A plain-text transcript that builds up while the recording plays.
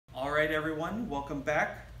Alright everyone, welcome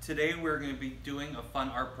back. Today we're going to be doing a fun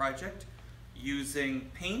art project using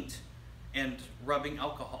paint and rubbing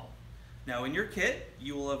alcohol. Now in your kit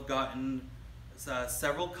you will have gotten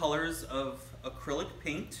several colors of acrylic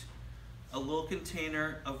paint, a little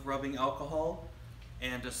container of rubbing alcohol,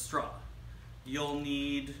 and a straw. You'll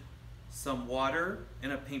need some water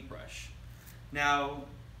and a paintbrush. Now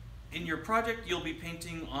in your project you'll be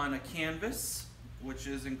painting on a canvas, which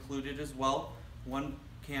is included as well, one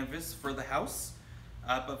canvas for the house.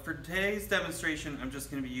 But for today's demonstration I'm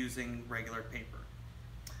just going to be using regular paper.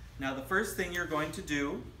 Now the first thing you're going to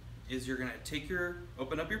do is you're going to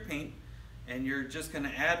open up your paint and you're just going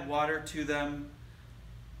to add water to them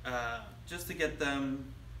just to get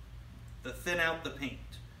them to thin out the paint.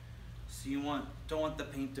 So you don't want the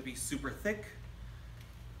paint to be super thick.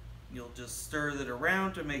 You'll just stir it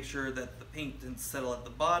around to make sure that the paint didn't settle at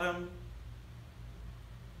the bottom.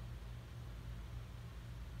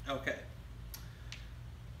 Okay,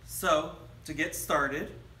 so to get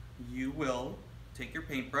started, you will take your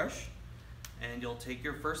paintbrush and you'll take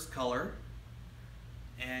your first color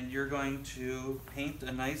and you're going to paint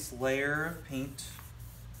a nice layer of paint.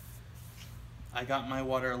 I got my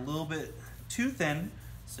water a little bit too thin,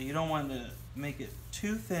 so you don't want to make it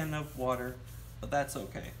too thin of water, but that's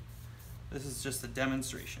okay. This is just a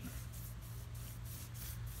demonstration.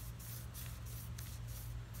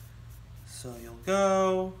 So you'll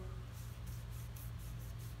go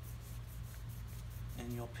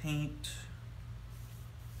and you'll paint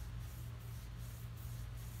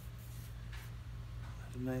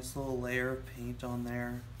a nice little layer of paint on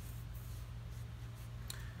there.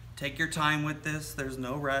 Take your time with this, there's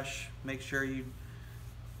no rush. Make sure you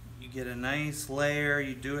get a nice layer,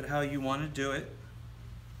 you do it how you want to do it.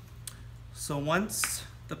 So once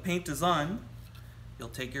the paint is on, you'll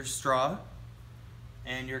take your straw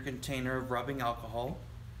and your container of rubbing alcohol,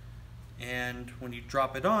 and when you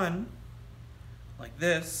drop it on like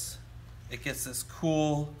this, it gets this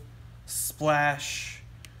cool splash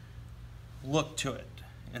look to it,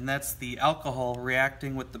 and that's the alcohol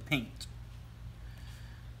reacting with the paint.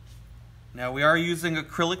 Now we are using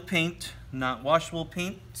acrylic paint, not washable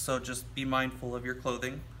paint, so just be mindful of your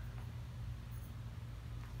clothing.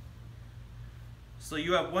 So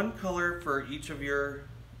you have one color for each of your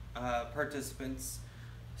participants.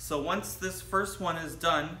 So once this first one is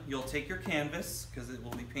done, you'll take your canvas, because it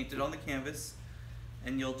will be painted on the canvas,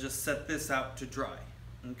 and you'll just set this out to dry,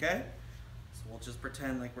 okay? So we'll just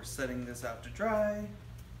pretend like we're setting this out to dry.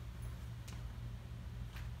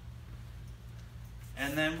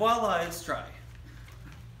 And then voila, it's dry.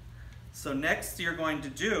 So next you're going to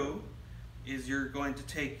do is you're going to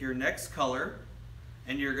take your next color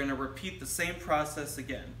and you're going to repeat the same process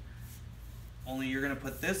again. Only you're going to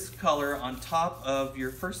put this color on top of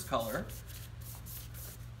your first color.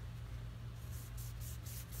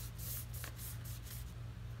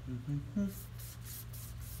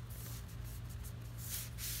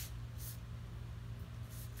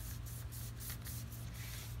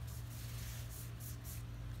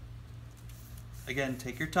 Again,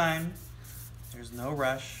 take your time. There's no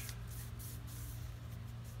rush.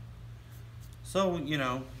 So, you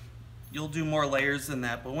know, you'll do more layers than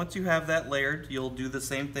that, but once you have that layered, you'll do the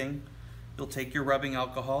same thing. You'll take your rubbing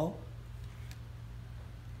alcohol,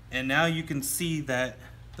 and now you can see that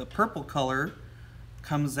the purple color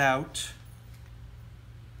comes out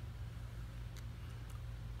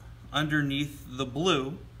underneath the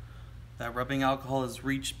blue. That rubbing alcohol has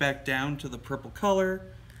reached back down to the purple color,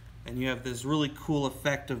 and you have this really cool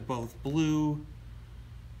effect of both blue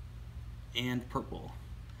and purple.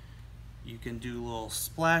 You can do little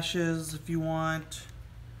splashes if you want,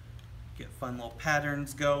 get fun little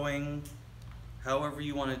patterns going, however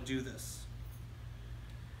you want to do this.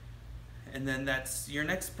 And then that's your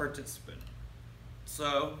next participant.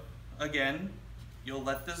 So again, you'll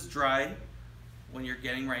let this dry when you're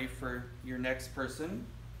getting ready for your next person.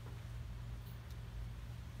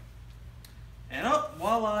 And oh,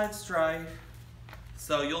 voila, it's dry.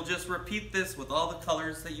 So you'll just repeat this with all the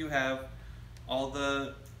colors that you have, all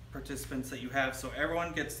the participants that you have, so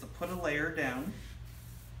everyone gets to put a layer down.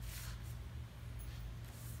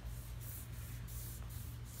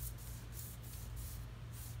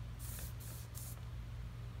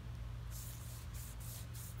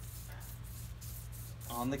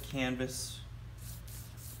 On the canvas.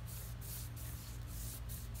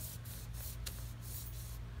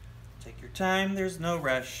 Take your time, there's no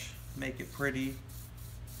rush. Make it pretty.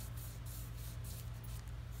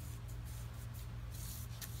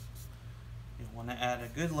 You want to add a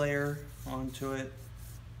good layer onto it.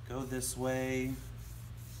 Go this way.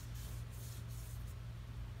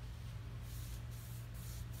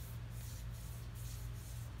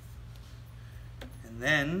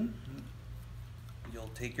 then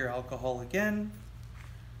you'll take your alcohol again,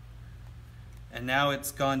 and now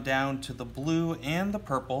it's gone down to the blue and the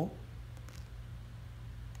purple.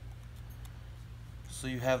 So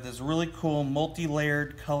you have this really cool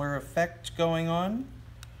multi-layered color effect going on,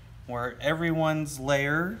 where everyone's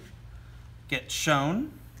layer gets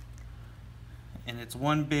shown, and it's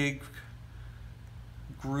one big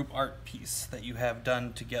group art piece that you have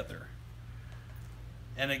done together.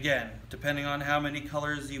 And again, depending on how many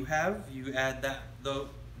colors you have, you add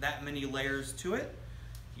that many layers to it.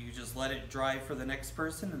 You just let it dry for the next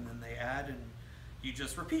person, and then they add, and you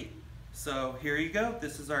just repeat. So here you go.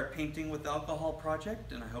 This is our painting with alcohol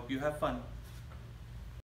project, and I hope you have fun.